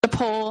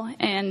pull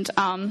and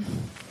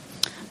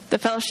the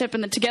fellowship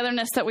and the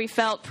togetherness that we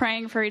felt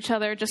praying for each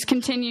other just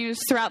continues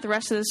throughout the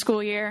rest of the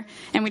school year,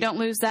 and we don't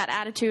lose that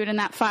attitude and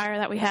that fire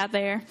that we had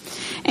there.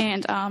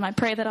 And I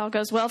pray that all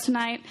goes well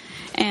tonight,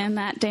 and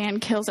that Dan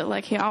kills it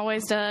like he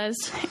always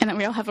does, and that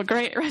we all have a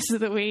great rest of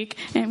the week,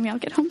 and we all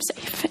get home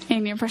safe.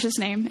 In your precious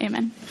name,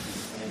 amen.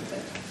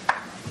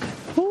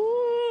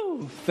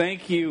 Woo!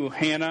 Thank you,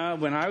 Hannah.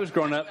 When I was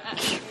growing up,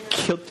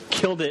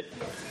 killed it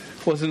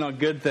wasn't a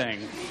good thing.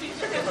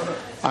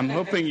 I'm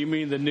hoping you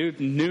mean the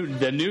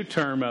new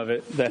term of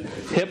it, the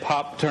hip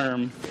hop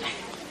term,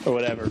 or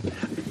whatever.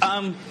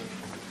 Man,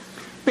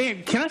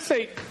 can I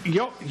say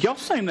y'all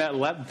sang that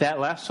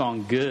last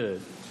song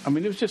good? I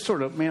mean, it was just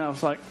sort of, man. I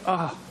was like,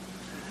 oh,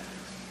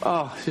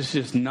 it's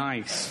just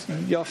nice.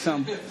 Y'all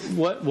sound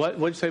what'd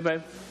you say,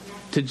 babe?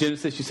 To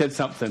Genesis, you said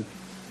something.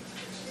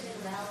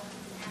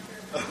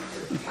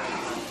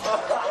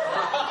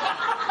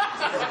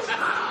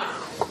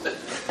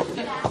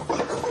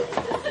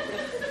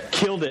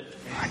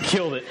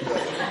 Killed it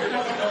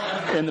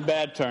in the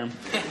bad term.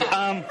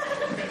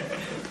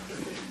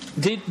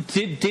 Did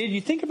you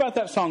think about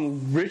that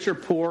song, Rich or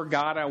Poor,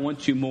 God, I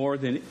Want You More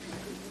Than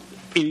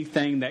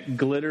Anything That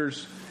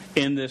Glitters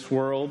in This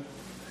World?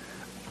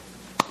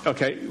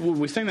 Okay,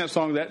 we sang that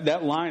song,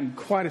 that line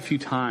quite a few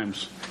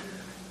times.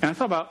 And I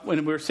thought about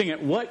when we were singing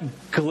it, what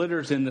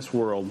glitters in this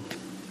world?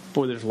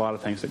 Boy, there's a lot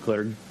of things that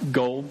glitter.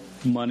 Gold,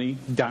 money,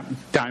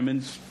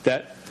 diamonds,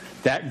 that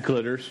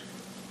glitters.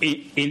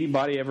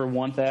 Anybody ever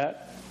want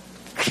that?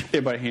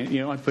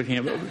 Everybody, I put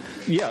hand.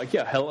 Yeah,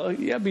 hell,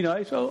 yeah, it'd be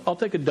nice. I'll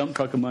take a dump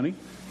truck of money.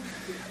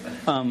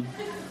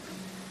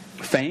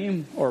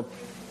 Fame or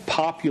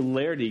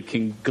popularity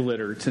can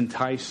glitter. It's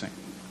enticing.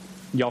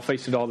 Y'all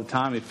face it all the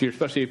time.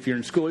 Especially if you're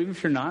in school, even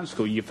if you're not in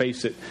school, you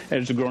face it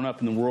as you're growing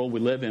up in the world we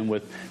live in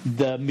with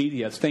the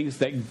media. It's things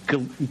that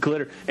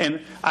glitter.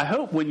 And I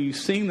hope when you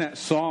sing that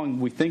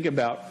song, we think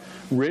about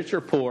rich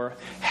or poor,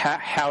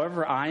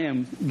 however I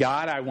am,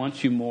 God, I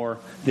want you more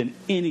than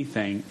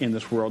anything in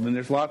this world. And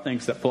there's a lot of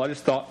things that, I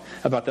just thought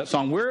about that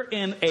song. We're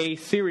in a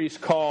series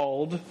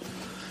called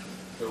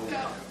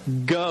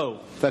Go.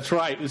 That's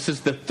right. This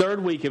is the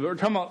third week of it. We're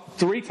talking about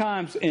 3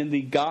 times in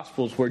the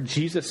Gospels where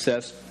Jesus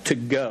says to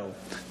go.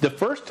 The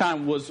first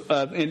time was,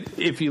 and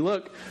if you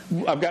look,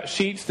 I've got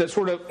sheets that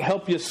sort of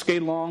help you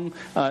skate along,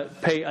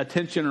 pay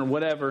attention or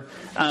whatever.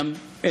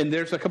 And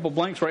there's a couple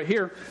blanks right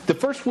here. The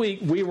first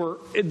week we were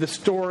in the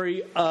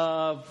story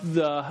of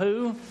the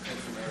who?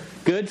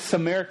 Good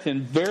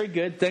Samaritan. Very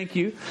good. Thank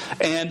you.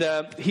 And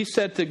he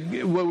said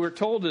what we're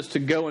told is to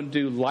go and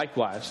do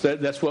likewise.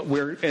 That's what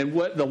and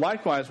what the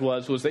likewise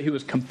was that he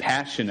was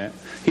compassionate.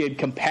 He had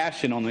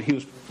compassion on them. He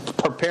was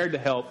prepared to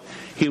help.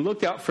 He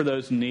looked out for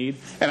those in need.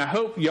 And I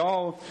hope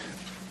y'all,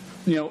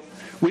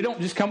 we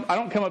don't just I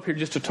don't come up here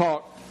just to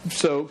talk.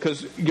 So,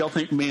 because y'all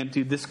think, man,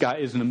 dude, this guy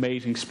is an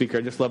amazing speaker.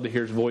 I just love to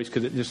hear his voice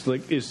because it just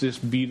is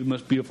this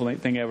most beautiful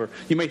thing ever.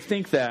 You may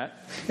think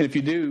that, and if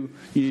you do,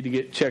 you need to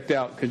get checked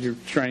out because you're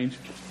strange.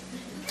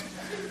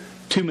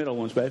 2 middle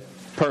ones, babe.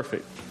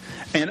 Perfect.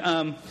 And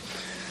I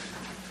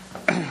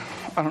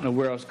don't know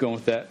where I was going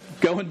with that.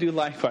 Go and do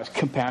likewise.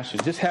 Compassion.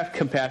 Just have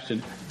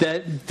compassion.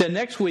 The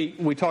next week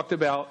we talked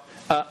about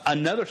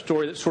another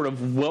story that's sort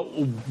of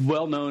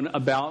well known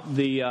about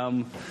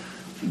the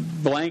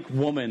blank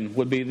woman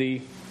would be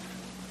the.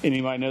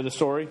 Anybody know the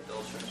story?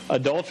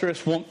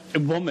 Adulterous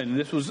woman.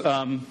 This was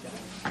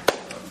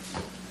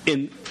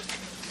in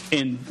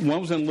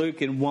one was in Luke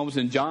and one was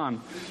in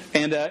John,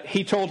 and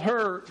he told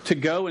her to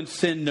go and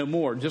sin no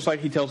more, just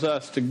like he tells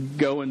us to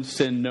go and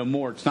sin no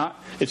more.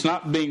 It's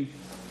not being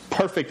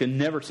perfect and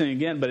never sin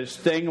again, but it's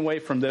staying away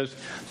from those.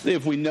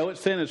 If we know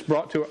it's sin, it's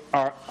brought to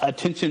our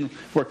attention,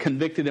 we're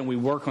convicted and we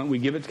work on it, we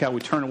give it to God,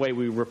 we turn away,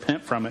 we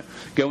repent from it.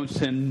 Go and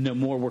sin no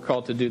more, we're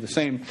called to do the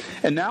same.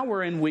 And now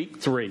we're in week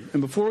 3.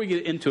 And before we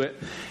get into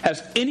it,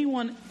 has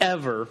anyone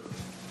ever,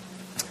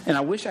 and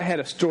I wish I had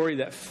a story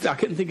that, I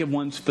couldn't think of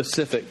one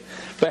specific,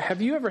 but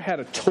have you ever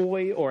had a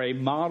toy or a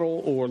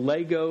model or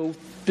Lego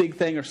big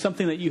thing or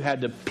something that you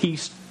had to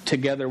piece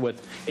together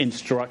with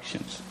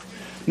instructions?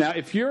 Now,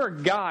 if you're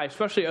a guy,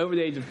 especially over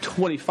the age of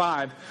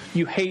 25,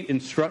 you hate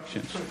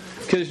instructions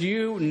because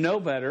you know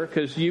better,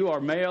 because you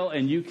are male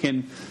and you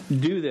can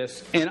do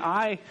this. And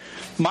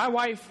my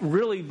wife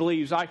really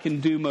believes I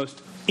can do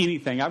most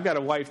anything. I've got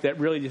a wife that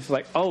really just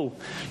like, oh,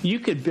 you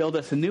could build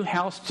us a new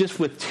house just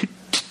with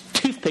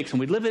toothpicks and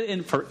we'd live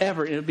in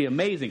forever and it would be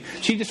amazing.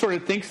 She just sort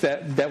of thinks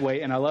that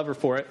way, and I love her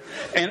for it.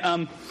 And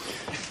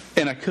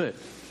I could.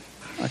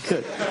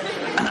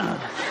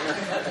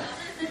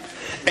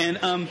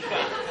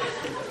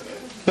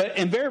 But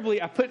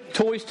invariably, I put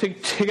toys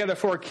together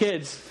for our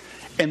kids,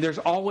 and there's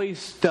always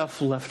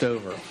stuff left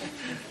over.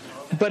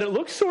 But it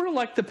looks sort of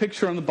like the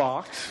picture on the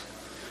box,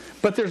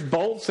 but there's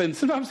bolts, and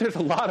sometimes there's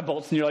a lot of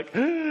bolts, and you're like,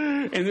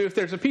 and if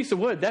there's a piece of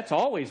wood, that's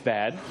always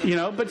bad,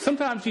 But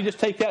sometimes you just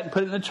take that and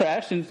put it in the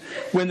trash, and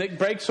when it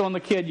breaks on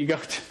the kid, you go,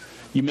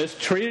 you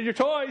mistreated your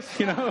toys,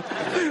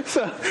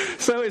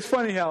 So it's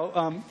funny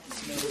how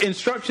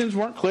instructions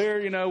weren't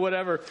clear,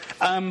 whatever.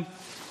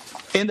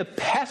 In the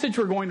passage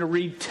we're going to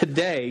read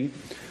today,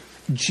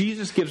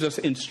 Jesus gives us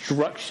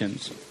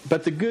instructions.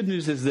 But the good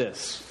news is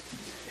this.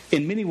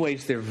 In many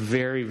ways, they're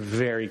very,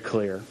 very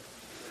clear.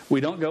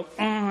 We don't go,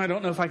 I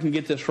don't know if I can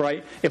get this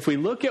right. If we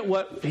look at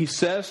what he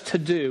says to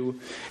do,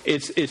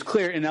 it's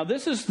clear. And now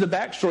this is the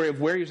backstory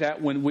of where he's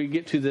at when we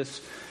get to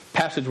this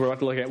passage we're about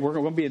to look at. We're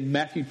going to be in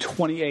Matthew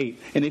 28.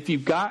 And if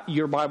you've got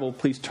your Bible,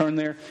 please turn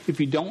there.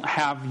 If you don't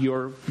have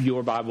your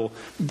Bible,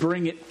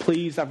 bring it,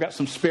 please. I've got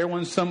some spare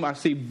ones. Some I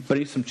see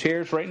beneath some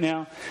chairs right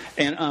now.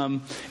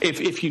 And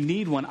if you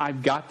need one,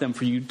 I've got them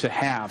for you to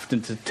have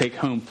and to take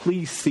home.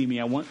 Please see me.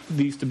 I want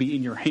these to be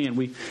in your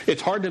hand.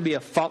 It's hard to be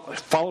a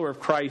follower of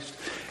Christ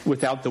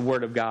without the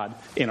Word of God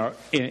in our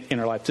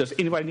life. Does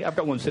anybody need? I've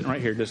got one sitting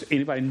right here. Does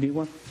anybody need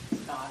one?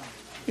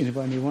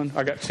 Anybody need one?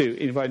 I got two.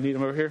 Anybody need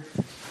them over here?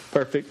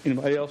 Perfect.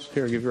 Anybody else?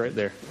 Here, I'll give you right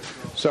there.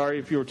 Sorry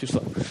if you were too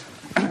slow.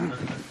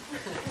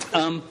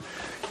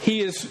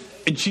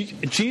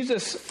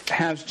 Jesus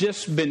has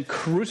just been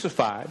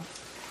crucified.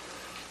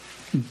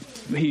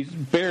 He's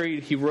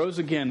buried. He rose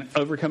again,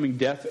 overcoming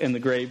death and the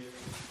grave.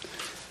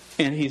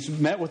 And he's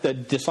met with the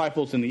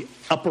disciples in the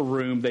upper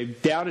room. They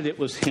doubted it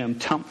was him.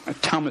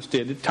 Thomas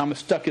did. Thomas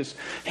stuck his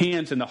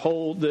hands in the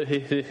hole,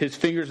 his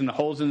fingers in the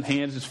holes in his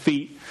hands, his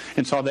feet,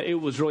 and saw that it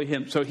was really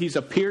him. So he's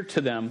appeared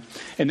to them,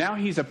 and now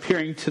he's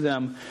appearing to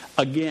them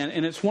again.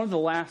 And it's one of the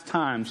last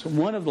times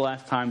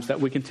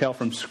that we can tell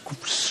from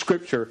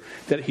Scripture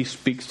that he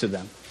speaks to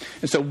them.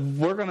 And so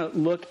we're going to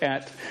look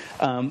at,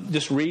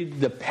 just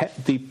read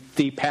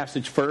the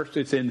passage first.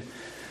 It's in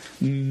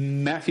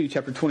Matthew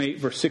chapter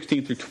 28, verse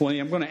 16 through 20.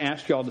 I'm going to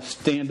ask y'all to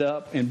stand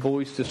up, and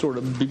boys to sort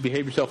of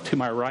behave yourself to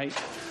my right.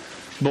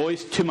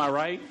 Boys, to my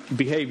right,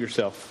 behave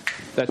yourself.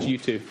 That's you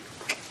two.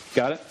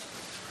 Got it?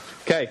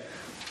 Okay.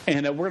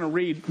 And we're going to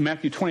read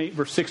Matthew 28,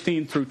 verse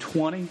 16 through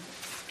 20.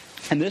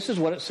 And this is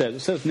what it says.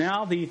 It says,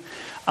 now the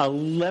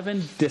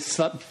 11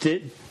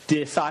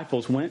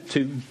 disciples went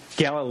to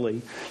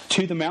Galilee,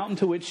 to the mountain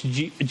to which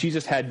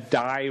Jesus had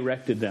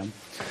directed them.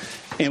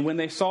 And when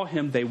they saw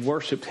him, they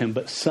worshipped him,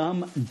 but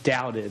some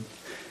doubted.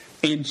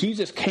 And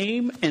Jesus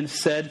came and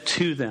said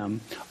to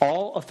them,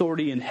 all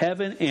authority in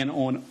heaven and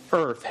on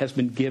earth has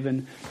been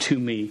given to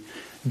me.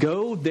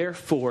 Go,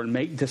 therefore, and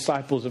make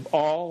disciples of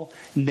all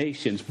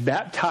nations,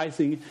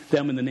 baptizing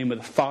them in the name of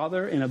the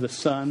Father and of the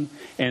Son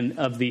and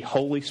of the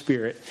Holy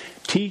Spirit,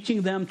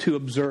 teaching them to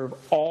observe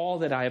all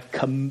that I have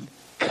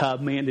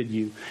commanded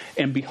you.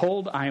 And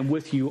behold, I am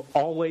with you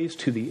always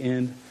to the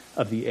end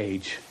of the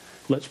age.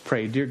 Let's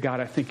pray. Dear God,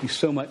 I thank you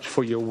so much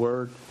for your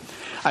word.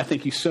 I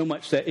thank you so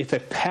much that it's a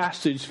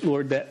passage,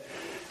 Lord, that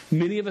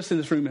many of us in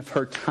this room have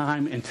heard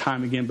time and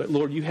time again. But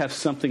Lord, you have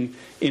something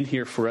in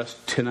here for us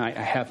tonight.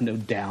 I have no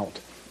doubt.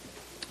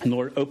 And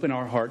Lord, open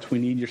our hearts. We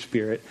need your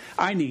Spirit.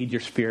 I need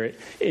your Spirit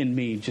in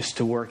me just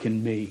to work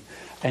in me.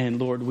 And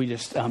Lord, we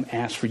just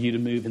ask for you to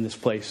move in this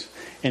place.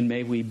 And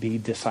may we be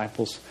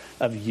disciples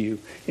of you.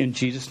 In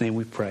Jesus' name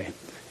we pray.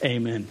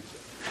 Amen.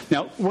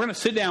 Now, we're going to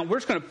sit down. We're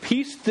just going to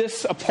piece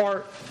this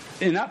apart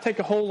and not take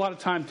a whole lot of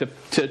time to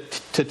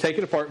take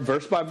it apart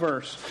verse by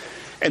verse.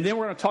 And then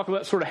we're going to talk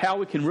about sort of how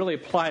we can really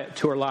apply it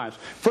to our lives.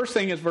 First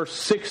thing is verse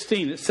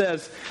 16. It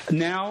says,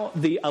 now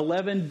the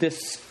 11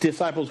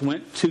 disciples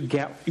went to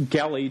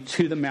Galilee,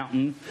 to the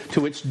mountain to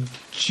which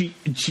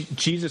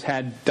Jesus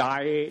had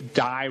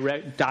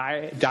directed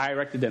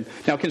them.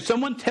 Now, can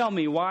someone tell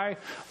me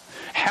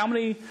how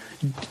many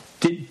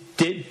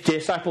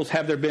disciples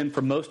have there been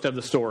for most of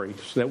the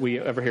stories that we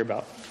ever hear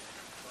about?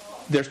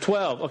 There's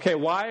 12. Okay,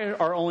 why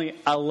are only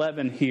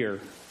 11 here?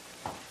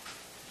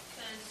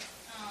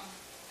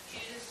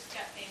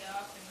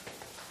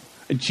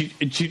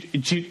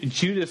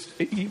 Judas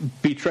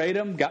betrayed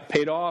him, got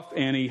paid off,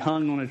 and he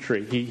hung on a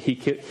tree.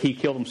 He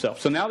killed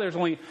himself. So now there's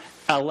only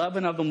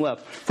 11 of them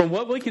left. From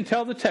what we can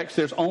tell the text,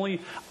 there's only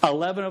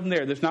 11 of them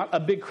there. There's not a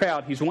big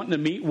crowd. He's wanting to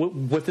meet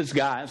with his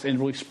guys and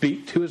really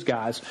speak to his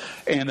guys.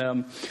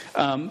 And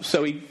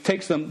so he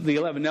takes them, the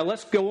 11. Now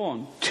let's go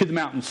on to the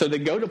mountain. So they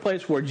go to a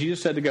place where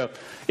Jesus said to go.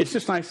 It's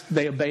just nice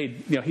they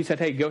obeyed. He said,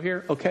 hey, go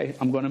here. Okay,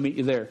 I'm going to meet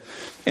you there.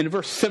 And in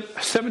verse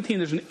 17,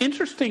 there's an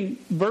interesting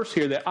verse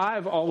here that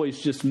I've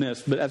always just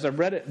missed. But as I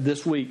read it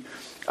this week,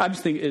 I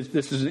just think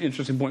this is an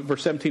interesting point.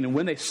 Verse 17, and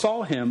when they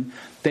saw him,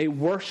 they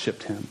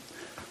worshipped him.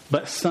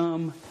 But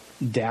some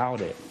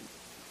doubted.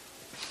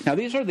 Now,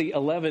 these are the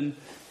 11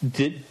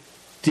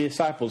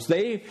 disciples.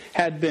 They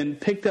had been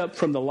picked up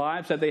from the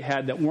lives that they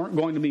had that weren't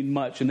going to be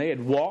much. And they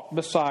had walked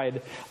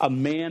beside a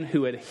man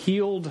who had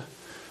healed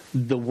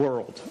the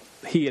world.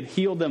 He had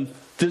healed them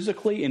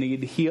physically, and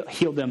he had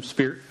healed them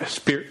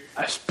spiritually.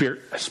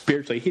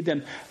 He had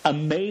done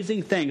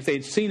amazing things. They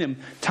had seen him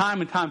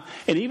time and time.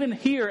 And even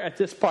here at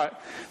this part,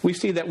 we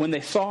see that when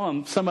they saw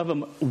him, some of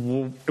them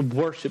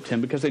worshipped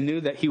him because they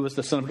knew that he was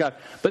the Son of God.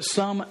 But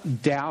some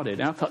doubted.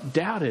 And I thought,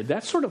 doubted?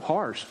 That's sort of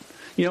harsh.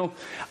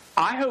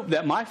 I hope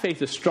that my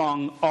faith is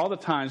strong all the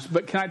times.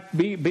 But can I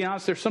be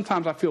honest? There's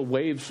sometimes I feel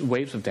waves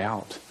of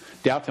doubt.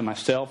 doubt to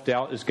myself,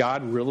 doubt, is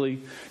God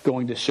really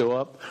going to show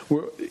up?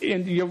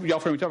 And y'all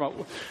heard me talk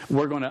about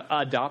we're going to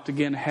adopt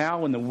again.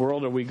 How in the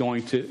world are we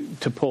going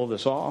to pull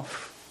this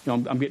off? You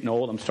know, I'm getting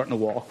old. I'm starting to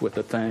walk with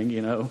the thing,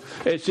 you know.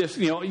 It's just,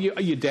 you know,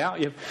 you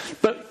doubt.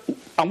 But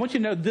I want you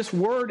to know this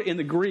word in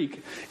the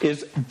Greek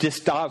is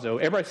distazo.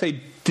 Everybody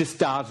say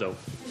distazo.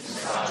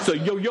 So,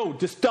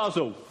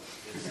 distazo.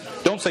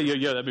 Don't say yo,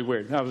 that'd be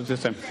weird. I was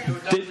just saying.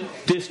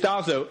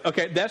 Distazo.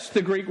 Okay, that's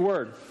the Greek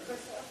word.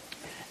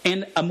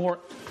 And a more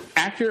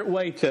accurate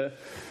way to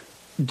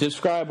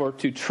describe or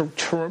to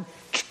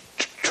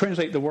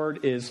translate the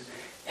word is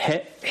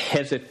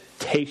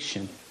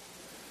hesitation.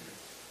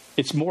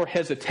 It's more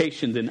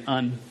hesitation than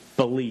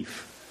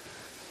unbelief.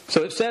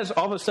 So it says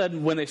all of a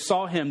sudden when they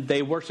saw him,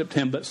 they worshiped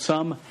him, but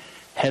some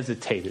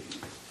hesitated.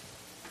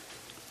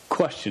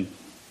 Question.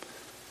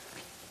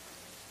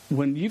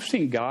 When you've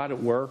seen God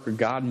at work or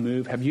God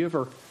move, have you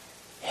ever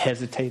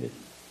hesitated?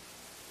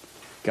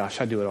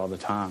 Gosh, I do it all the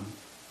time.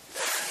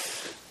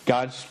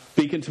 God's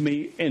speaking to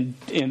me, and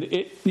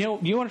it,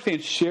 you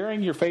understand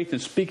sharing your faith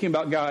and speaking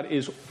about God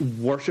is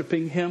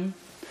worshiping him?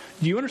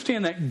 Do you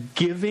understand that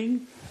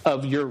giving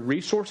of your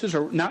resources,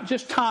 or not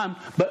just time,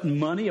 but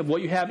money, of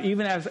what you have,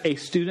 even as a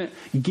student,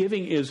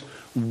 giving is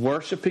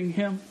worshiping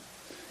him?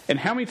 And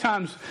how many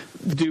times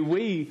do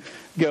we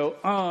go,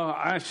 oh,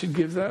 I should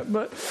give that,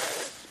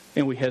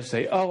 and we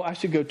hesitate. Oh, I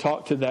should go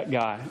talk to that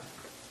guy.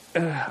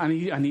 I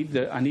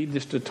need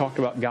just to talk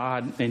about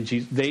God and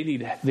Jesus. They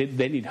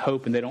need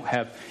hope, and they don't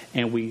have,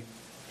 and we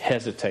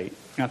hesitate.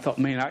 And I thought,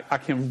 man, I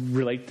can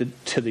relate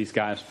to these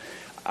guys.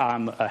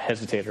 I'm a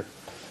hesitator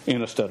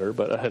and a stutterer,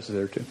 but a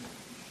hesitator too.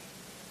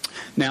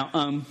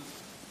 Now,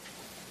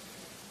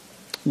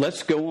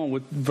 let's go on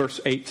with verse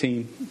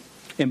 18.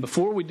 And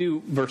before we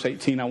do verse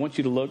 18, I want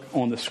you to look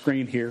on the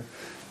screen here,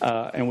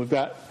 and we've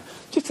got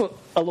just a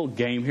little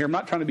game here. I'm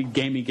not trying to be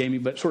gamey,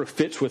 but it sort of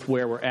fits with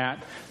where we're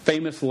at.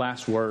 Famous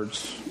last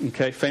words.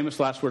 Okay, famous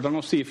last words. I'm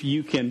going to see if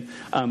you can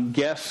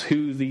guess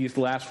who these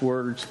last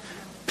words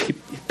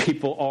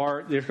people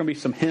are. There's going to be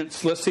some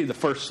hints. Let's see the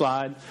first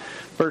slide.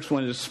 First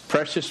one is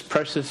precious,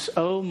 precious,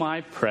 oh my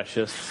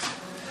precious.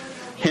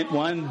 Hint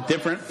one,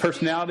 different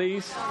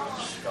personalities.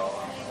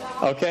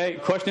 Okay,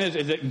 question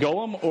is it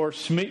Gollum or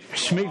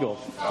Schmeagol?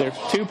 There's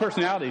two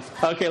personalities.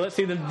 Okay, let's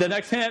see. The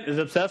next hint is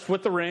obsessed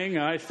with the ring.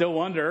 I still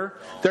wonder.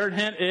 Third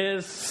hint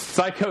is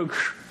psycho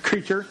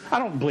creature. I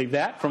don't believe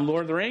that from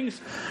Lord of the Rings.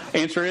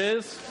 Answer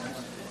is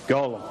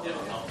Gollum.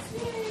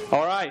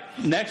 All right,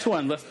 next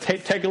one. Let's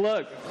take a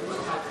look.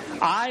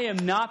 I am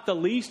not the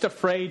least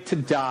afraid to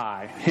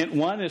die. Hint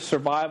one is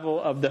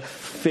survival of the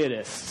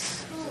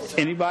fittest.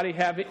 Anybody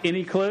have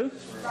any clue?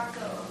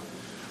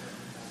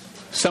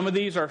 Some of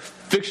these are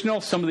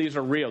fictional, some of these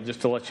are real,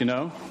 just to let you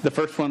know. The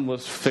first one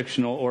was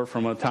fictional or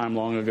from a time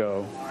long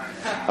ago.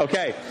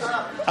 Okay.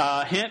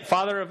 Hint,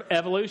 father of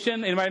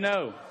evolution. Anybody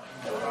know?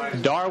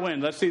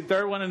 Darwin. Let's see, the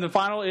third one and the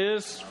final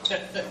is?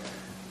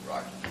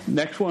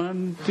 Next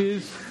one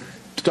is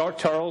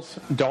Charles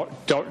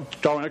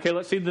Darwin. Okay,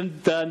 let's see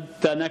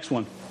the next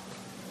one.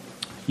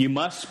 You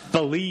must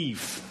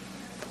believe.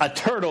 A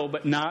turtle,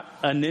 but not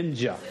a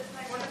ninja.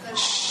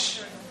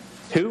 Shh.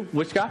 Who?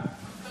 Which guy?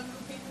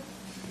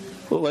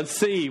 Well, let's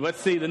see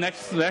the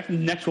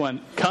next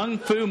one. Kung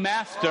Fu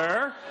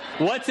Master.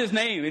 What's his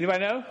name? Anybody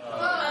know?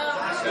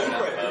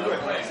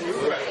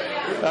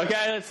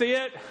 Okay, let's see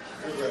it.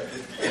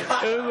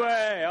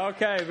 Uwe.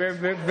 Okay,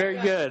 very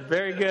good.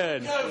 Very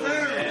good.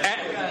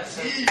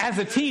 As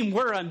a team,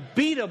 we're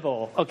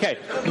unbeatable. Okay,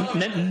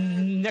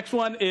 next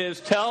one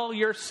is tell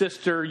your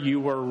sister you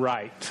were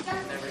right.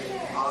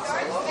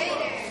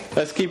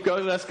 Let's keep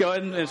going. Let's go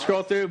ahead and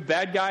scroll through.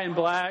 Bad guy in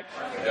black.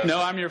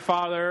 No, I'm your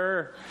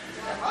father.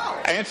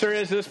 Answer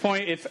is, at this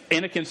point, it's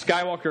Anakin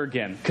Skywalker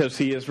again, because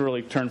he has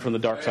really turned from the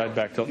dark side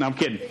back to... No, I'm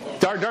kidding.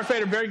 Darth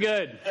Vader, very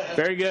good.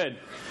 Very good.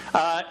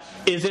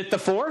 Is it the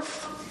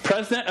fourth?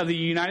 President of the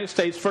United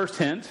States, first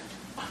hint.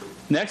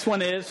 Next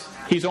one is,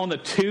 he's on the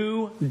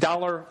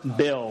 $2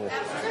 bill.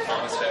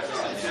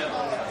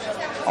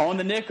 On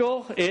the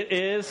nickel, it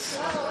is...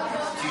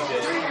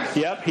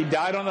 Yep,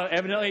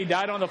 evidently he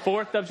died on the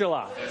 4th of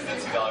July.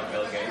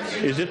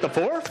 Is it the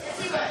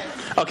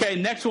 4th? Okay,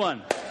 next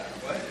one.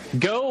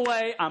 Go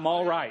away, I'm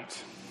all right.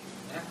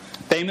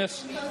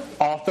 Famous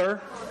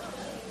author.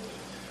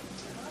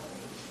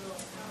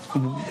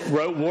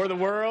 Wrote War of the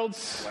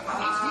Worlds.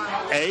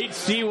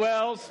 H.G.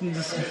 Wells.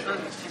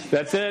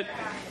 That's it.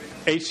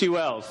 H.G.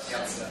 Wells.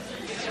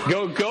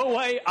 Go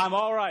away, I'm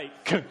all right.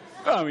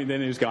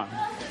 Then he was gone.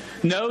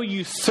 No,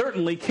 you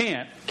certainly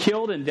can't.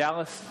 Killed in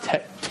Dallas,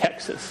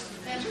 Texas.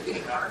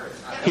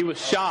 He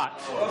was shot.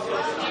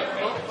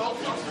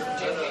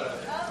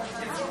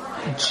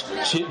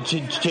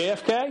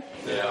 JFK?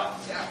 Yeah.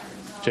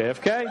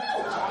 JFK?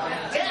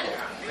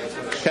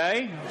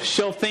 Okay.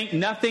 She'll think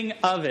nothing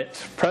of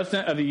it.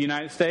 President of the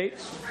United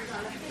States.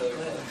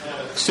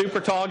 Super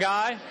tall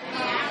guy.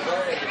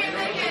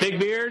 Big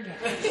beard.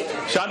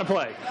 Shot in a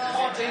play.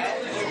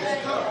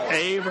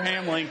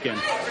 Abraham Lincoln.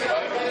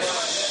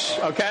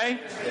 Okay?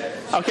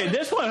 Okay,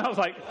 this one I was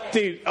like,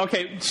 dude,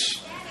 okay.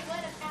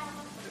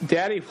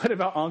 Daddy, what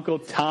about Uncle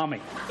Tommy?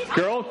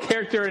 Girl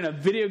character in a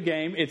video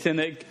game. It's in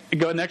the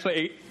next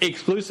one,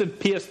 exclusive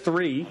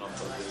PS3.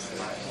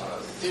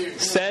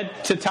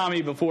 Said to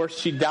Tommy before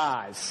she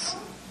dies.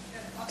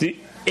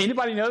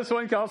 Anybody know this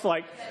one? Because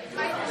like,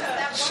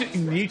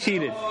 you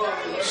cheated.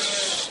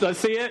 Let's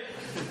see it.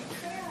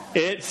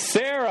 It's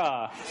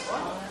Sarah.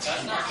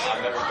 I've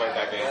never played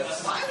that game.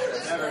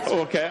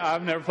 Okay,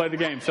 I've never played the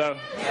game, so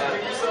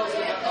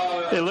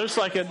it looks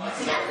like a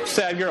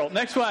sad girl.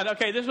 Next one.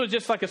 Okay, this was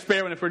just like a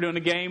spare one if we're doing a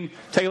game.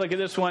 Take a look at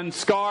this one.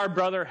 Scar,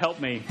 Brother, Help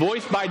Me.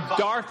 Voiced by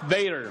Darth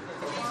Vader.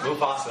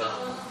 Mufasa.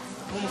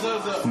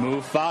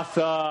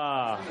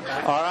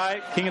 All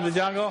right, King of the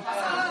Jungle.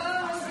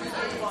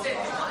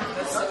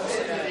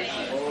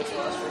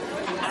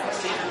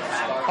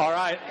 All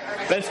right,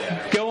 let's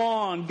go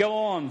on.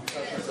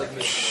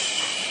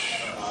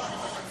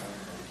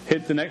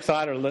 Hit the next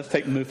slide, or let's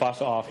take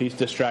Mufasa off. He's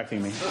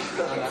distracting me.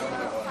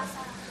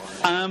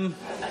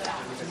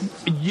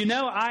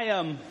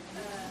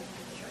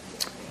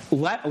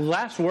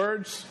 Last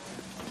words,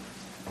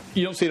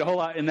 you don't see it a whole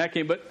lot in that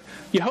game, but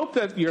you hope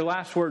that your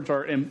last words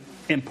are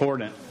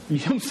important. You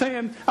know what I'm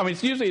saying? I mean,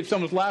 it's usually if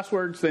someone's last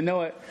words, they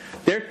know it.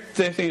 They're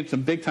saying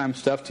some big time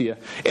stuff to you.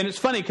 And it's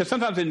funny because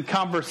sometimes in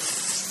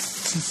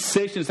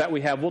conversations that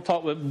we have, we'll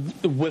talk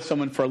with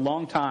someone for a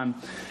long time,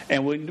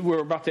 and we're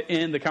about to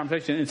end the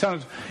conversation. And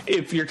sometimes,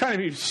 if you're trying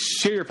to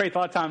share your faith, a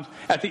lot of times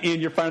at the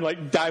end, you're finally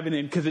like diving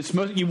in because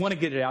you want to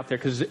get it out there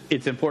because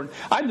it's important.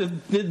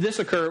 This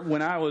occurred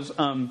when I was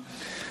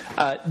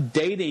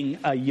dating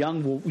a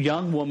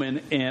young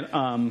woman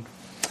in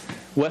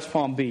West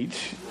Palm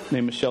Beach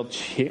named Michelle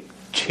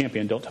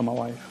Champion. Don't tell my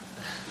wife.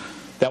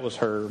 That was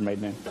her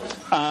maiden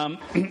name.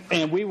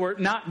 And we were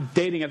not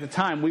dating at the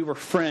time. We were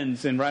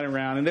friends and riding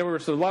around. And there were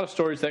a lot of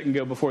stories that can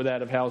go before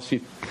that of how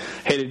she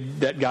hated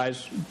that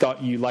guys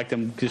thought you liked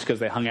them just because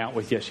they hung out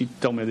with you. She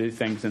told me these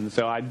things. And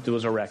so I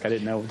was a wreck. I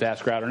didn't know if to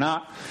ask her out or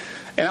not.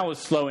 And I was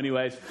slow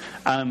anyways.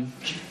 I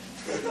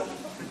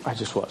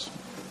just was.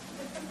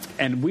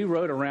 And we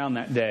rode around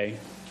that day.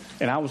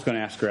 And I was going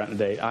to ask her out on a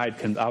date. I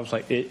was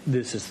like,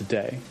 this is the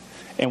day.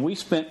 And we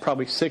spent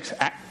probably 6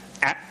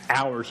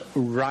 hours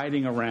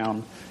riding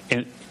around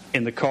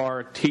in the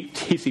car,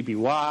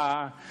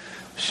 TCBY,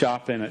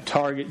 shopping at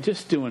Target,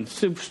 just doing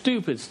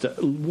stupid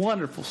stuff,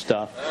 wonderful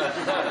stuff.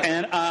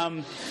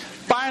 And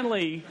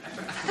finally,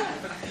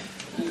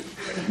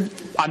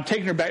 I'm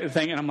taking her back to the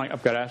thing, and I'm like,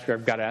 I've got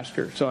to ask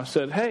her. So I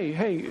said,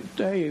 hey,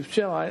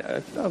 Michelle,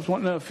 I was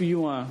wanting to know if you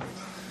want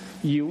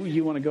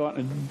to go out on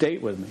a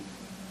date with me.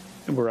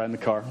 And we're riding the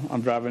car.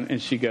 I'm driving,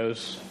 and she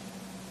goes,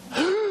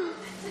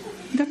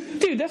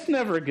 dude, that's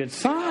never a good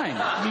sign.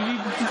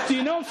 Do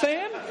you know what I'm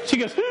saying? She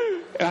goes,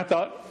 and I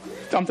thought,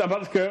 I'm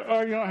about to go,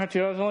 oh, you don't have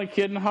to. I was only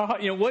kidding.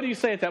 What do you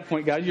say at that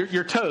point, guys?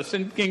 You're toast.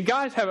 And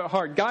guys have it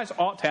hard. Guys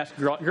ought to ask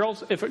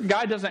girls. If a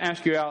guy doesn't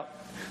ask you out,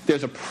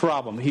 there's a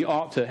problem. He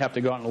ought to have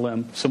to go out on a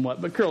limb somewhat.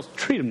 But girls,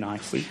 treat him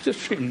nicely. Just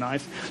treat him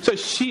nice. So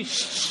she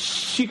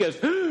goes,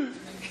 and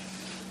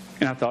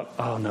I thought,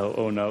 oh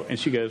no. And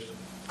she goes,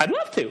 I'd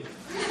love to.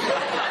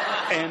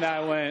 And I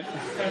went,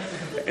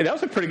 and that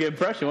was a pretty good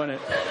impression, wasn't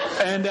it?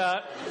 And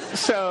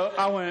so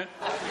I went,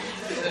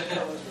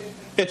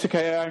 it's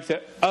okay. I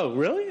said, oh,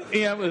 really?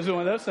 Yeah, it was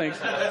one of those things.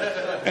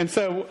 And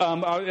so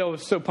I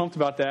was so pumped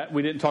about that.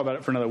 We didn't talk about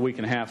it for another week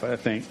and a half, I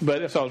think.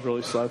 But so I was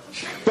really slow.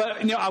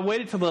 But, I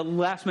waited till the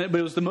last minute,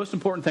 but it was the most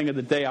important thing of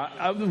the day.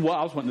 I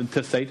was wanting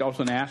to say, I was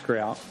going to ask her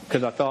out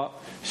because I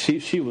thought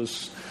she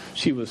was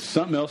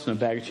something else in a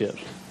bag of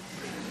chips.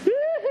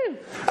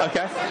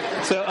 Okay.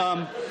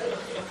 So,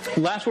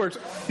 last words.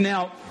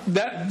 Now,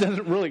 that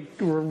doesn't really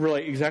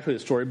relate exactly to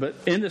the story, but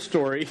in the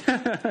story,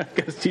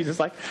 because Jesus is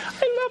like,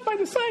 I love my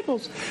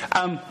disciples.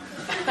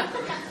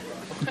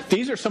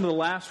 These are some of the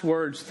last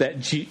words that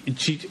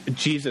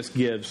Jesus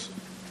gives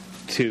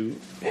to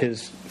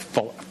his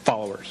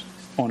followers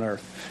on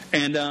earth.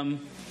 And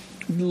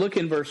look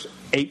in verse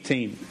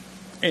 18.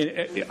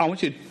 And I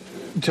want you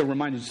to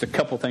remind you just a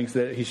couple things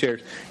that he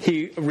shares.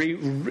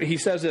 He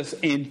says this,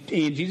 and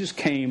Jesus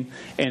came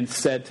and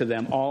said to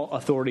them, all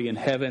authority in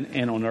heaven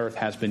and on earth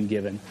has been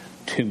given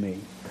to me.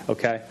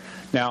 Okay?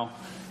 Now,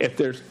 if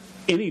there's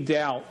any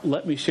doubt,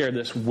 let me share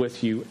this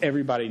with you.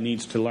 Everybody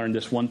needs to learn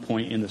this one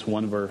point in this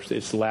one verse.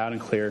 It's loud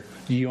and clear.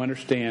 Do you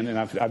understand? And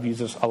I've used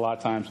this a lot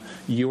of times.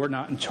 You are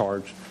not in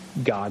charge.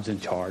 God's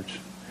in charge.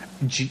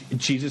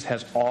 Jesus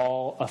has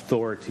all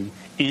authority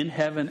in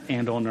heaven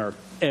and on earth,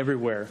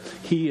 everywhere.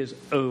 He is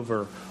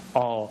over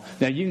all.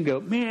 Now, you can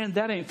go, man,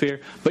 that ain't fair.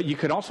 But you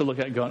could also look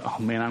at it going, oh,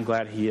 man, I'm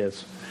glad he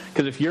is.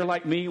 Because if you're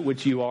like me,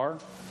 which you are,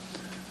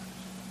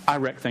 I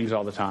wreck things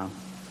all the time.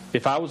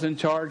 If I was in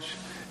charge,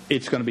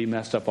 it's going to be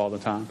messed up all the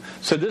time.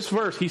 So this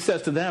verse, he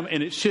says to them,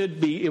 and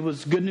it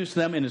was good news to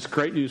them, and it's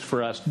great news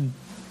for us.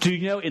 Do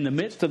you know, in the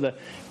midst of the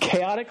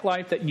chaotic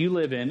life that you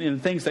live in, and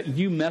the things that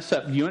you mess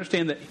up, you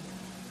understand that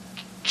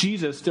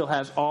Jesus still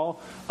has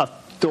all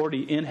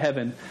authority in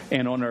heaven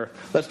and on earth.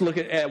 Let's look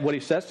at what he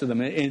says to them.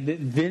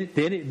 And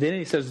then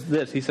he says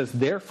this. He says,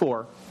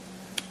 therefore,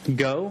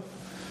 go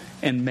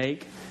and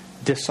make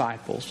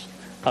disciples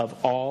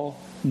of all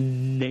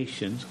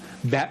nations,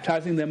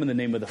 baptizing them in the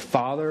name of the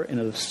Father and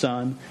of the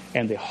Son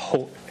and the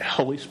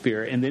Holy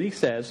Spirit. And then he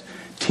says,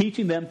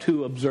 teaching them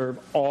to observe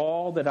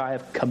all that I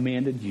have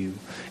commanded you.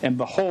 And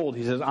behold,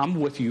 he says, I'm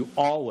with you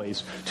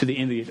always to the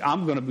end of the age.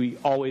 I'm going to be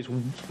always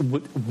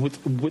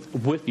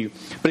with you.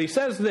 But he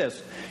says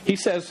this. He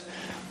says,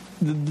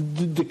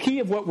 the key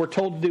of what we're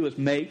told to do is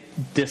make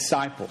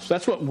disciples.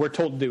 That's what we're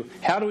told to do.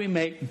 How do we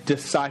make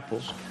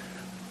disciples?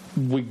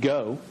 We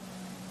go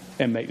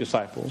and make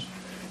disciples.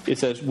 It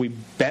says we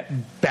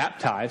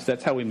baptize.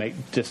 That's how we make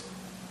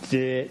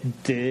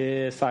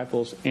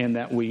disciples, and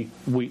that we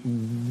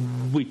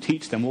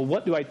teach them. Well,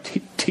 what do I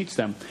teach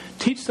them?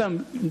 Teach them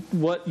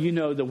what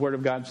the Word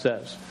of God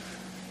says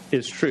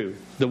is true,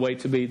 the way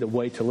to be, the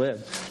way to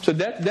live. So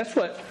that's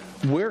what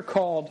we're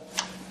called.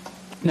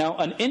 Now,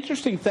 an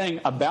interesting thing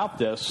about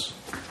this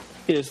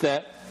is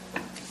that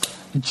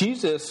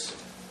Jesus,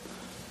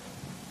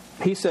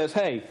 he says,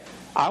 "Hey,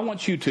 I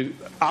want you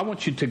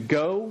to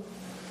go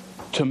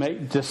to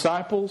make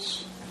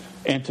disciples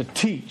and to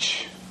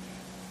teach.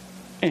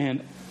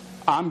 And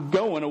I'm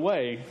going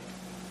away,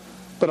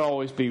 but I'll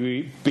always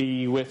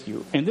be with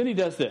you." And then he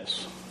does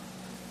this.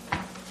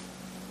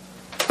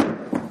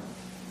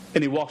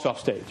 And he walks off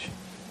stage.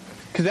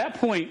 Because at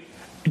that point,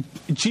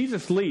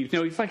 Jesus leaves.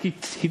 It's like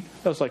that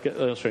was like an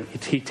illustration.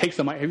 He takes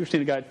the mic. Have you ever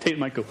seen a guy take the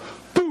mic and go,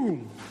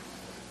 boom?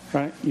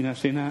 Right? You never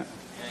seen that?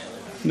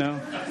 No?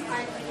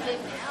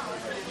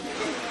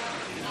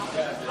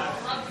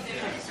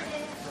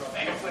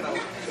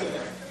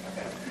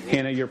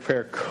 Hannah, your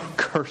prayer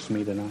cursed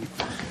me tonight.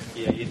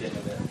 Yeah, you did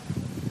it.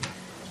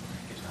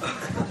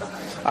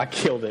 I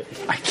killed it.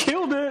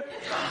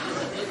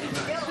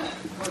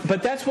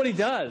 But that's what he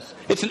does.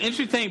 It's an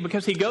interesting thing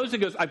because he goes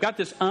and goes, I've got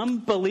this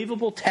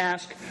unbelievable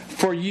task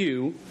for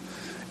you.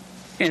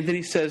 And then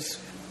he says,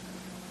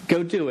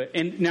 go do it.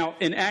 And now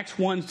in Acts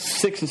 1,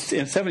 6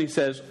 and 7, he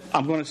says,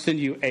 I'm going to send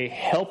you a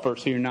helper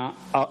so you're not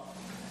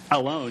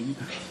alone.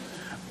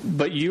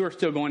 But you are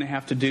still going to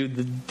have to do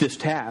this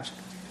task.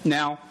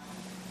 Now,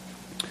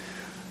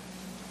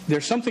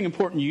 there's something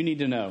important you need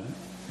to know.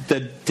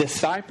 The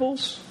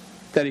disciples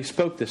that he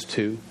spoke this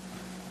to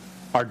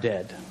are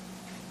dead.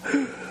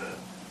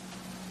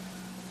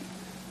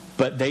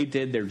 But they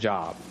did their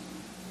job.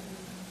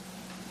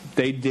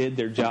 They did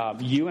their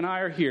job. You and I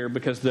are here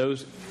because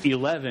those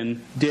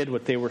 11 did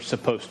what they were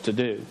supposed to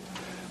do.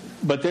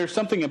 But there's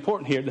something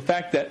important here. The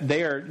fact that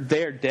they are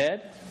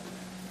dead,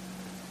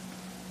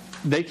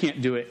 they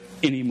can't do it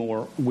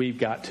anymore. We've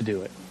got to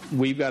do it.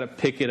 We've got to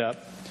pick it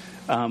up.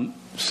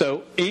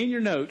 So in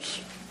your notes,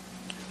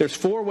 there's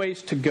 4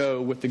 ways to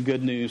go with the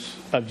good news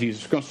of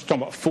Jesus. We're going to talk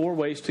about 4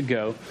 ways to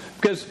go.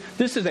 Because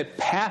this is a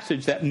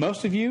passage that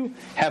most of you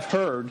have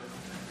heard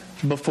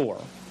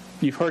before.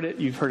 You've heard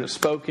it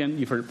spoken,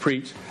 you've heard it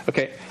preached.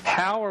 Okay,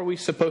 how are we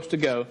supposed to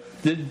go?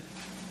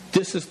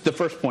 This is the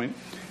first point.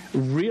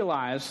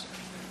 Realize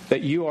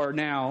that you are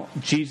now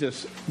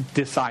Jesus'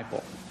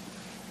 disciple.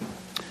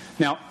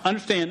 Now,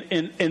 understand,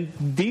 in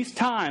these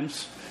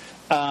times,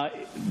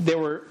 there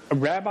were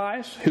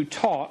rabbis who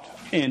taught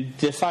and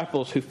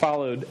disciples who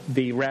followed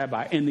the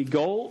rabbi. And the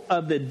goal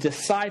of the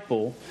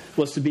disciple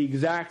was to be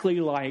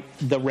exactly like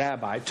the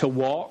rabbi. To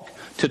walk,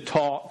 to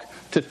talk,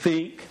 to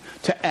think,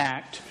 to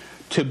act,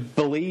 to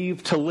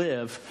believe, to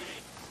live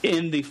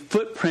in the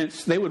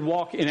footprints. They would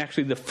walk in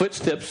actually the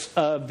footsteps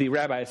of the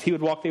rabbis. He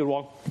would walk, they would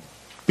walk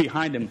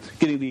behind him,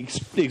 getting the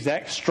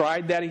exact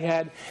stride that he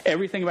had,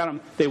 everything about him.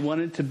 They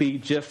wanted to be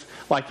just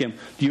like him.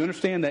 Do you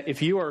understand that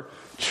if you are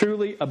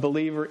truly a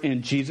believer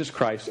in Jesus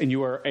Christ and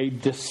you are a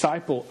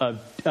disciple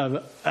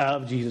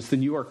of Jesus,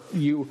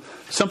 then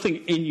something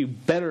in you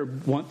better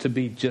want to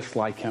be just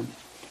like him.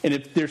 And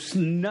if there's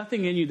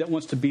nothing in you that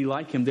wants to be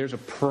like him, there's a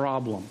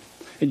problem.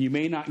 And you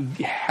may not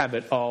have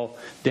it all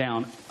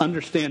down.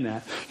 Understand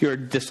that. You're a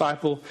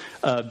disciple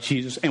of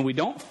Jesus. And we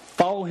don't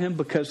follow him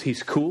because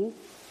he's cool.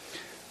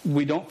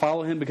 We don't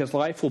follow him because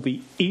life will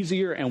be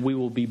easier and we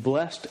will be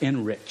blessed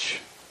and rich.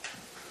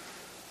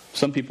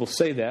 Some people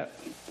say that.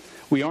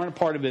 We aren't a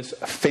part of his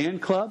fan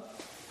club.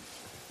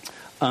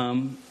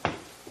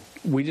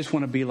 We just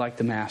want to be like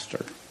the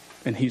master.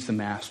 And he's the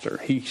master.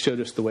 He showed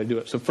us the way to do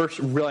it. So first,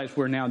 realize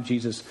we're now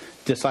Jesus'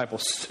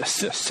 disciples.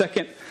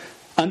 Second,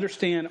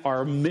 understand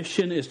our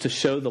mission is to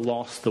show the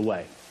lost the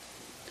way.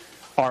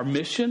 Our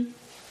mission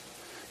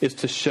is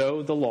to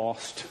show the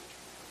lost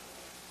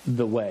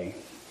the way.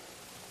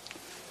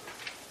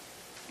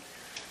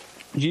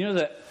 Do you know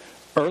that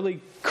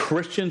early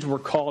Christians were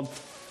called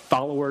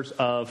followers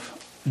of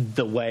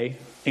the way,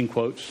 in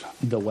quotes,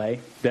 the way?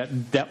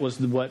 That was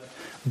what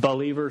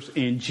believers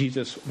in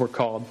Jesus were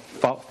called,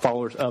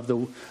 followers of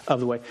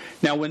the way.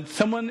 Now, when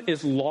someone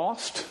is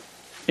lost,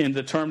 in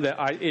the term that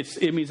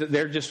it means that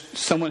they're just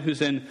someone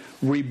who's in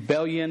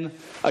rebellion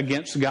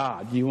against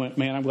God. You went,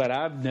 man, I'm glad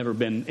I've never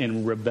been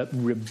in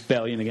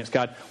rebellion against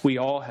God. We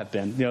all have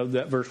been.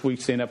 That verse we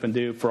stand up and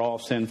do, for all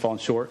sin fallen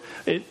short.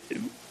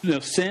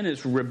 sin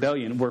is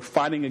rebellion. We're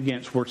fighting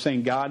against. We're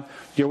saying, God,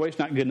 your way's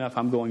not good enough.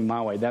 I'm going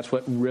my way. That's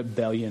what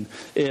rebellion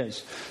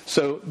is.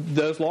 So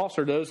those lost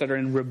are those that are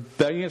in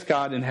rebellion against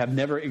God and have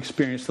never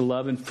experienced the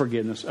love and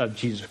forgiveness of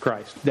Jesus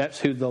Christ. That's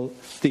who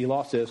the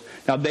lost is.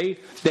 Now they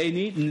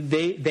need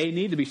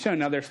to be shown.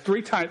 Now there's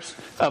three types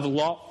of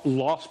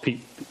lost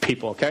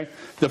people. Okay,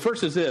 the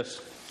first is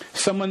this: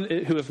 someone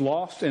who is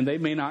lost and they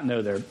may not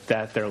know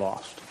that they're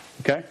lost.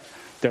 Okay,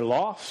 they're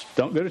lost.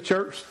 Don't go to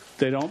church.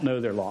 They don't know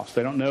they're lost.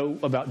 They don't know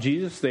about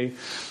Jesus. They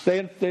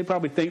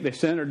probably think they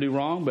sin or do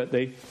wrong, but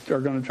they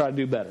are going to try to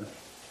do better.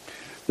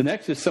 The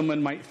next is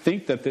someone might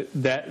think that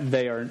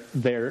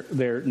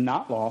they're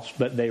not lost,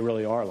 but they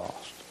really are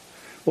lost.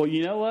 Well,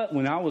 you know what?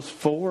 When I was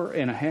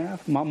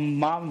 4.5,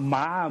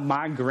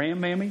 my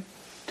grandmammy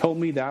told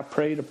me that I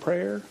prayed a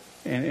prayer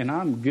and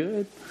I'm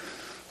good.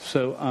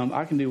 So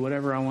I can do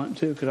whatever I want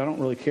to because I don't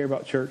really care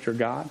about church or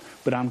God,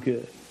 but I'm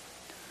good.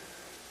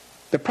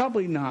 They're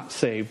probably not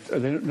saved.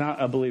 They're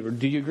not a believer.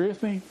 Do you agree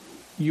with me?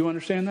 You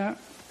understand that?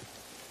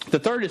 The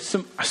third is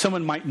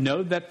someone might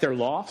know that they're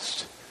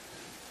lost,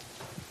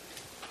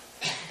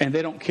 and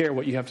they don't care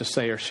what you have to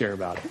say or share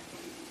about it.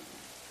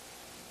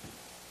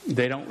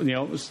 They don't,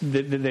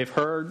 they've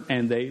heard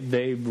and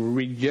they've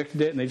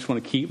rejected it, and they just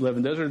want to keep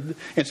living.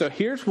 And so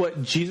here's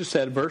what Jesus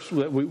said. Verse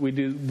that we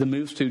do the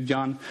moves to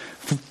John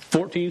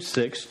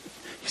 14:6.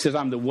 He says,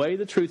 "I'm the way,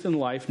 the truth, and the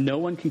life. No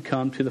one can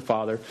come to the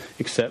Father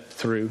except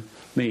through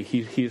me."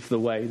 He's the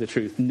way, the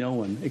truth. No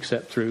one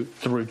except through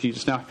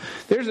Jesus. Now,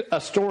 there's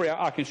a story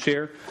I can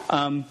share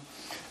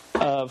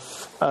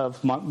of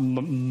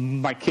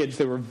my kids.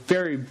 They were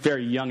very,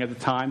 very young at the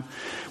time.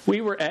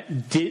 We were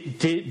at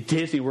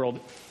Disney World.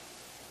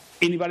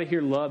 Anybody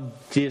here love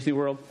Disney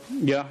World?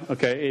 Yeah?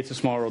 Okay. It's a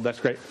small world.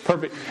 That's great.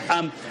 Perfect.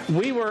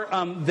 We were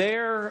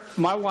there.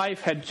 My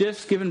wife had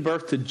just given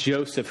birth to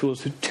Joseph, who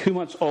was 2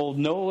 months old.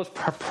 Noah was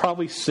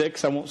probably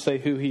 6. I won't say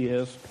who he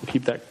is. We'll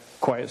keep that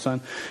quiet,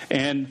 son.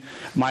 And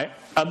my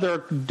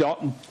other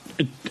daughter,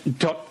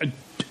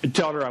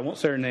 I won't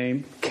say her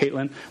name,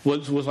 Caitlin,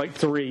 was like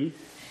 3.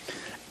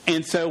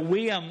 And so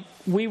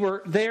we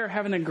were there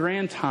having a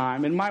grand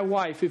time. And my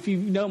wife, if you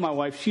know my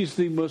wife, she's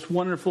the most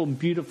wonderful,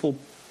 beautiful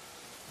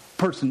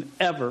person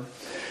ever,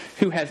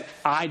 who has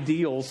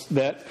ideals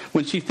that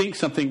when she thinks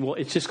something, well,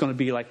 it's just going to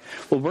be like,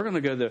 well, we're going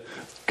to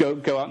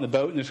go out in the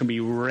boat, and there's going to be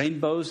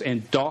rainbows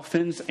and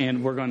dolphins,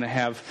 and we're going to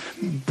have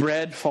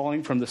bread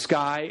falling from the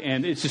sky,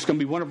 and it's just going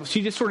to be wonderful.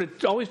 She just sort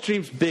of always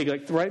dreams big,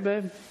 like, right,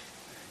 babe?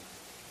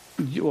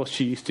 Well,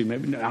 she used to.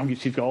 Maybe no,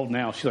 she's old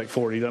now. She's like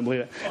 40. Doesn't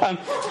believe it.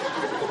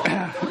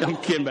 I'm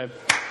kidding, babe.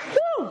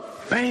 Woo!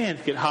 Man,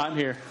 it's getting hot in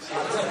here.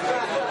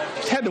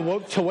 Just had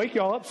to wake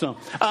y'all up some.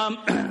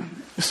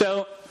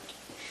 So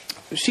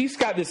she's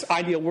got this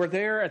idea. We're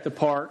there at the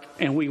park,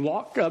 and we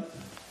walk up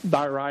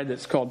by a ride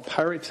that's called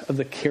Pirates of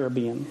the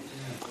Caribbean.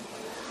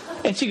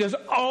 And she goes,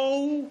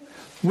 "Oh,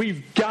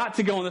 we've got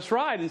to go on this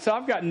ride." And so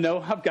I've got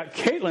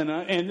Caitlin,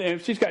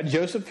 and she's got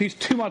Joseph, who's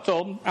 2 months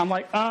old. I'm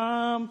like,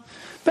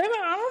 baby,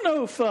 I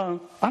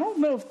don't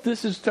know if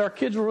this is our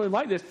kids will really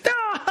like this.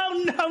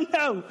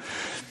 No.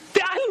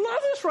 I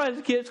love this ride as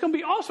a kid. It's going to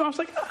be awesome. I was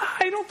like,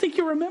 I don't think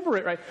you remember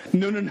it, right?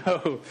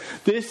 No.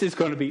 This is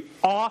going to be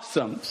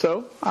awesome.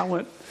 So I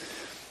went,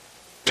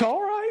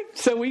 all right.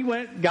 So we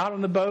got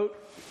on the boat.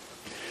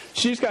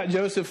 She's got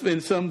Joseph in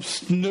some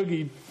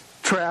snuggie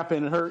trap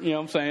in her, you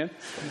know what I'm saying?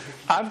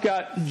 I've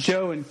got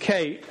Joe and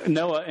Kate,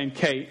 Noah and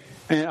Kate,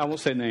 and I won't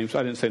say names.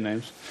 I didn't say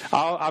names.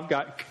 I've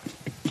got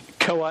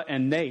Koa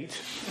and Nate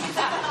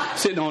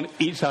sitting on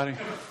each side.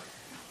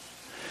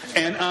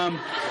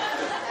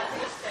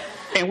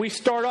 And we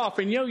start off,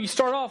 and you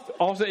start off,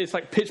 also it's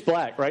like pitch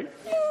black, right?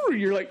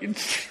 You're like, and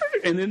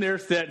then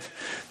there's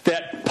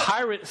that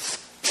pirate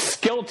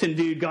skeleton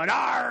dude going,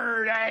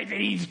 "Arr!" And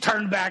he's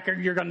turned back, or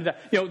you're going to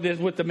die.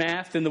 With the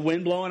mast and the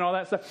wind blowing, all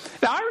that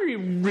stuff. Now, I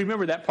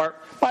remember that part.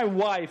 My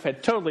wife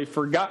had totally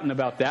forgotten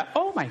about that.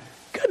 Oh, my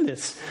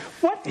goodness.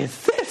 What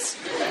is this?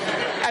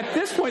 At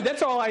this point,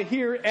 that's all I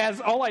hear,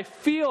 all I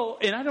feel,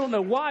 and I don't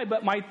know why,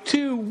 but my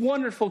 2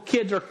 wonderful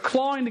kids are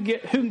clawing to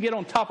get who can get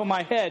on top of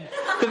my head,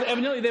 because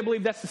evidently they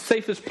believe that's the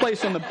safest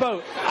place on the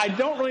boat. I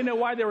don't really know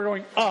why they were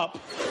going up,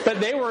 but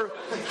they were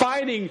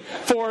fighting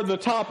for the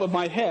top of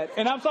my head.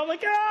 And I'm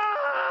like,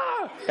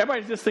 ah!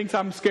 Everybody just thinks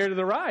I'm scared of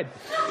the ride.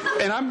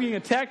 And I'm being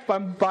attacked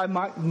by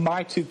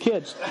my 2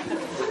 kids.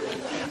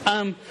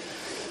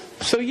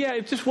 So yeah,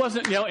 it just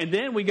wasn't, and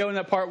then we go in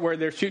that part where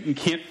they're shooting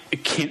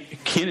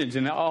cannons,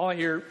 and all I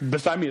hear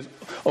beside me is,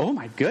 "Oh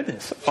my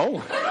goodness,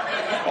 ooh,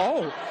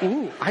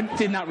 I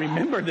did not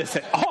remember this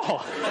at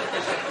all."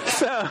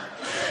 So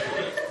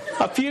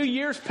a few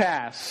years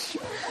pass,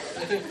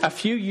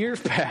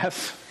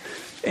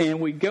 and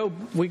we go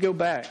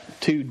back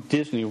to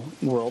Disney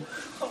World.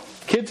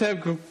 Kids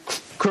have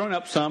grown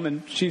up some,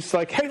 and she's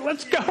like, "Hey,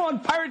 let's go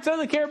on Pirates of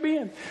the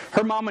Caribbean."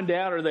 Her mom and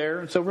dad are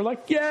there, and so we're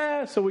like,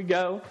 "Yeah." So we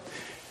go.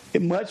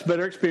 Much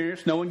better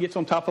experience. No one gets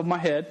on top of my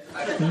head.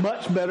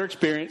 Much better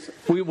experience.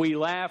 We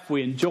laugh.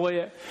 We enjoy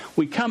it.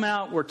 We come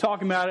out. We're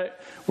talking about it.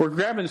 We're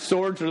grabbing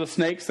swords or the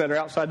snakes that are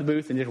outside the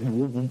booth and just,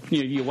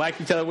 you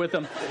whack each other with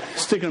them,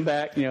 sticking them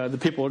back. The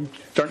people are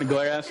starting to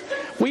glare at us.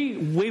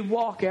 We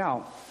walk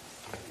out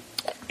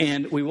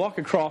and we walk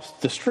across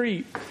the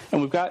street and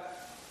we've got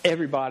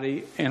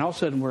everybody, and all of a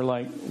sudden we're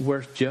like,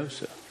 "Where's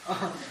Joseph?"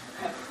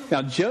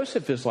 Now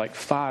Joseph is like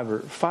five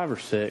or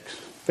six.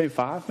 Maybe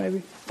 5, maybe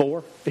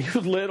 4. He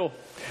was little.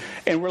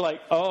 And we're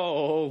like,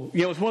 oh,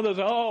 it's one of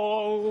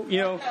those,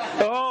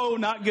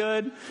 not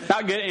good.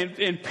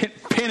 And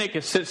panic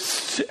is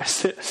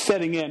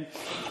setting in.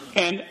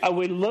 And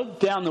we look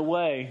down the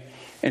way,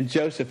 and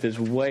Joseph is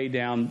way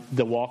down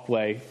the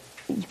walkway,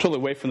 totally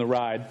away from the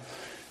ride,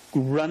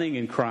 running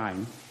and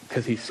crying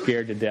because he's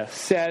scared to death.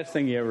 Saddest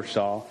thing you ever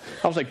saw.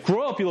 I was like,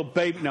 grow up, you little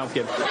baby. No, I'm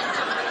kidding.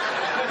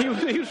 He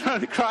was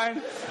running and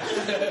crying.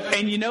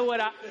 And you know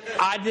what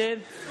I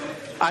did?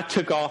 I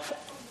took off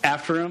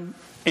after him.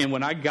 And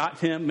when I got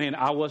to him, man,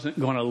 I wasn't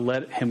going to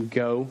let him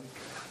go.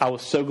 I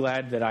was so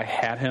glad that I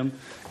had him.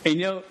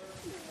 And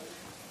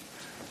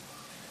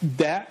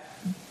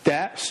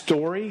that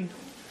story,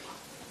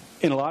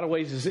 in a lot of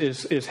ways,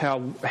 is how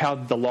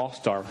the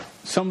lost are.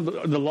 Some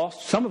of the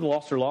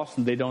lost are lost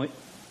and they don't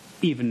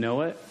even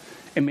know it.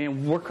 And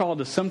man, we're called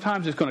to,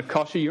 sometimes it's going to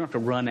cost you. You don't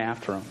have to run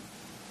after them.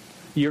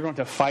 You're going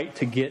to fight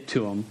to get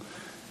to them,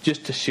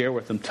 just to share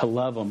with them, to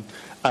love them,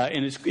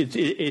 and it's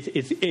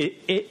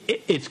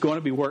going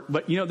to be work.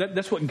 But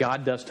that's what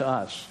God does to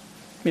us.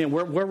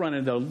 We're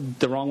running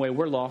the wrong way.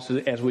 We're lost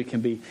as we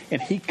can be,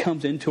 and He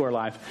comes into our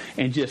life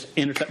and just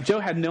intercepts. Joe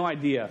had no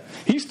idea.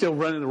 He's still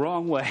running the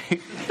wrong way.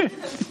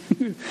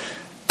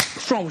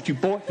 What's wrong with you,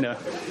 boy? No,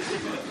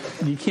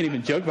 you can't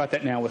even joke about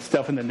that now with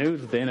stuff in the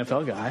news with the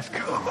NFL guys.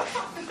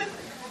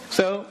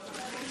 So.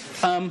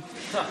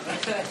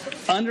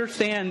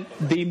 Understand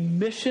the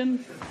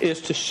mission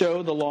is to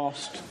show the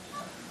lost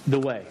the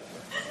way.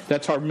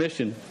 That's our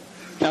mission.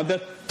 Now, the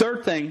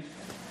third thing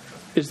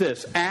is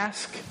this.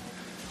 Ask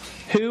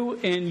who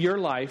in your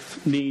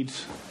life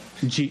needs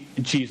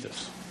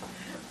Jesus.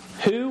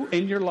 Who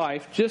in your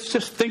life, just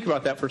think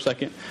about that for a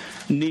second,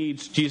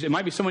 needs Jesus. It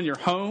might be someone in your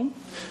home.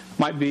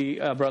 Might be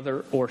a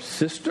brother or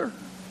sister.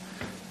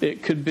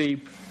 It could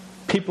be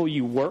people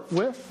you work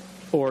with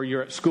or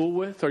you're at school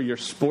with or your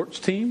sports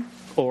team.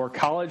 Or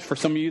college, for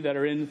some of you that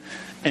are in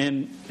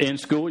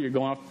school, you're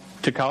going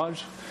off to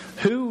college.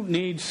 Who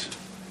needs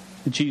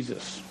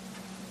Jesus?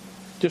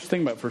 Just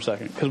think about it for a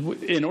second.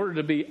 Because in order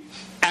to be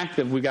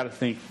active, we've got to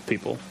think,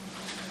 people.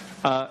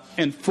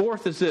 And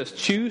fourth is this.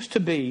 Choose to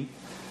be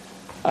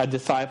a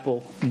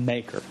disciple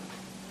maker.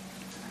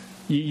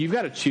 You've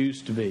got to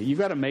choose to be. You've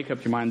got to make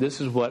up your mind.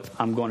 This is what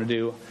I'm going to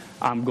do.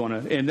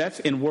 And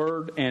that's in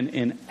word and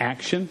in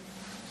action.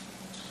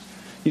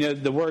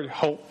 The word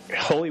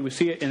holy, we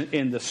see it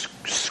in the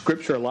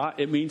Scripture a lot.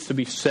 It means to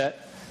be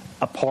set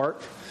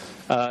apart.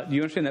 Do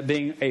you understand that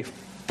being a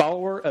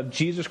follower of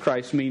Jesus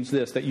Christ means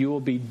this, that you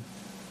will be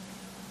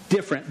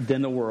different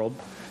than the world.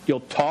 You'll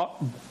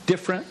talk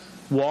different,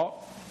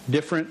 walk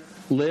different,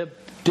 live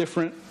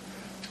different.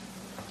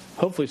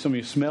 Hopefully some of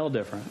you smell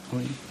different.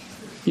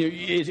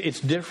 It's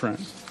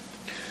different.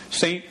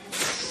 St.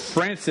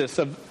 Francis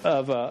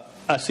of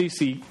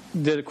Assisi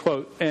did a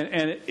quote,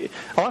 and a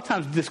lot of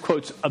times this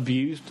quote's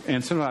abused,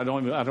 and sometimes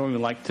I don't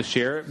even like to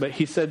share it. But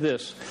he said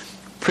this: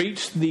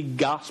 "Preach the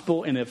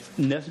gospel, and if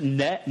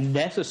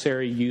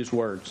necessary, use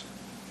words."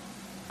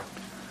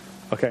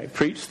 Okay,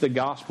 preach the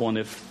gospel, and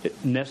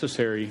if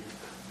necessary,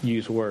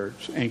 use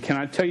words. And can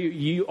I tell you,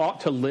 you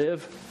ought to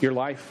live your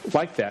life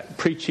like that,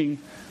 preaching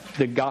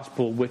the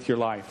gospel with your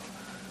life.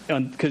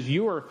 Because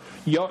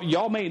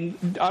y'all may,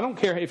 I don't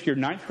care if you're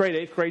 9th grade,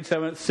 8th grade,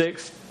 7th,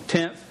 6th,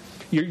 10th,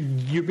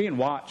 you're being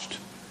watched.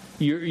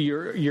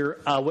 You're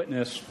a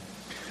witness.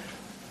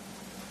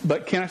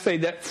 But can I say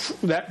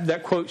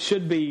that quote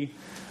should be,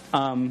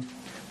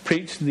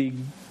 preach the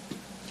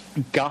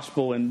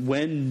gospel, and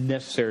when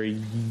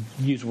necessary,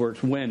 use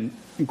words. When,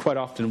 and quite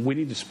often, we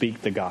need to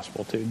speak the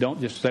gospel too. Don't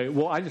just say,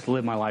 well, I just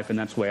live my life and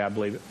that's the way I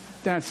believe it.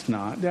 That's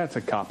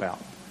a cop-out.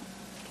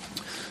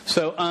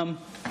 So,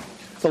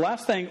 the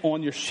last thing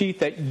on your sheet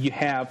that you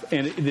have,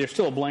 and there's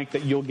still a blank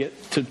that you'll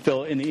get to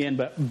fill in the end,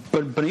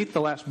 but beneath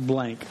the last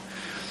blank,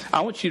 I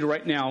want you to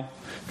right now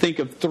think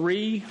of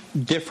 3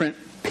 different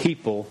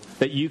people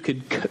that you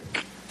could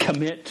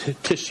commit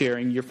to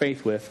sharing your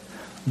faith with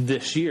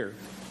this year.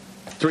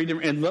 3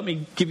 different, and let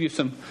me give you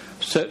some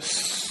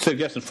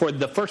suggestions. For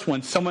the first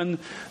one, someone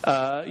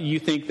you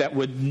think that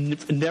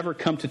would never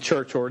come to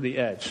church or the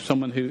edge,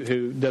 someone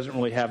who doesn't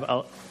really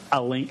have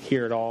a link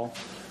here at all.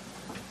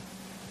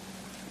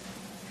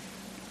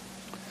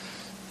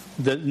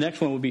 The next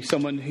one would be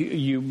someone who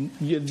you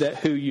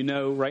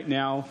know right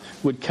now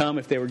would come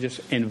if they were just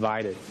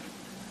invited.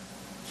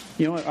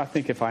 You know what? I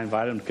think if I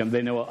invited them to come,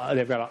 they know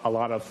they've got a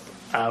lot of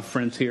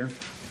friends here.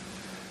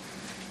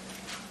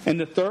 And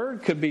the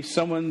third could be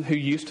someone who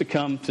used to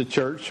come to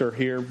church or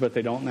here, but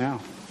they don't now.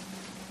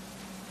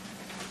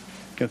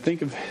 You know,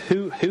 think of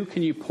who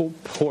can you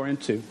pour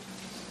into.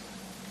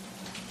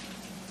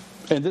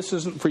 And this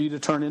isn't for you to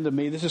turn into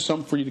me. This is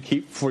something for you to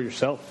keep for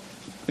yourself.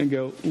 And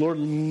go, Lord,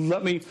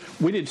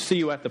 we did see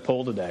you at the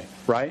pole today,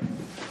 right?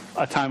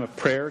 A time of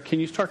prayer. Can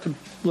you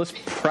let's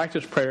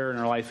practice prayer in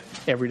our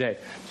life every day.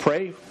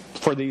 Pray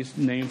for these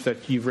names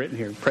that you've written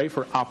here. Pray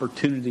for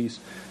opportunities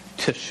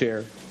to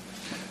share.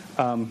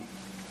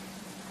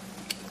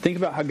 Think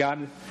about how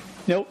God,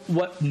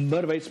 what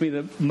motivates me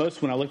the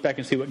most when I look back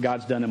and see what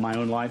God's done in my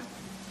own life?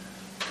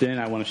 Then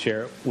I want to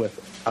share it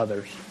with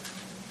others.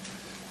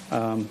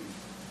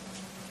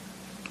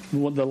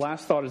 Well, the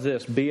last thought is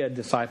this: be a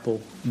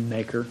disciple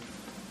maker.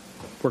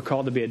 We're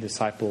called to be a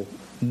disciple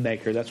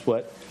maker. That's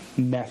what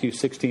Matthew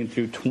 16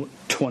 through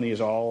 20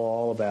 is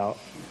all about.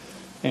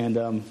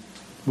 And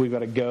we've got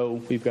to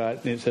go.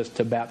 It says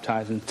to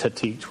baptize and to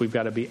teach. We've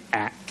got to be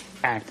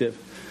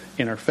active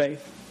in our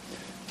faith.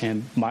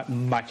 And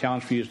my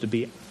challenge for you is to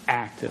be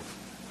active.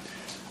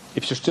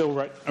 If you're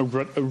still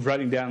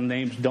writing down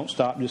names, don't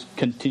stop. Just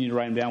continue to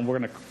write them down. We're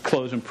going to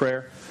close in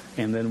prayer,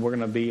 and then we're going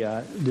to be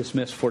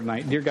dismissed for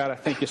tonight. Dear God, I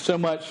thank you so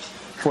much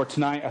for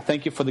tonight. I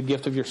thank you for the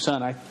gift of your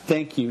Son. I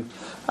thank you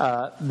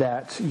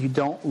that you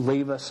don't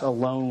leave us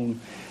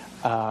alone.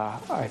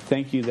 I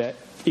thank you that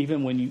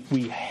even when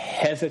we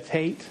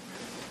hesitate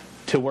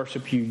to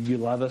worship you, you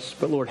love us.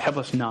 But Lord, help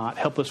us not.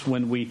 Help us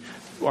when we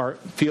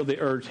feel the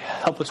urge.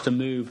 Help us to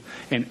move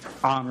and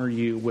honor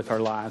you with our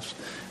lives.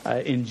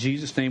 In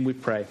Jesus' name we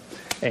pray.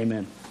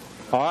 Amen.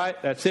 All right,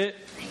 that's it.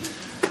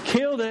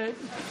 Killed it.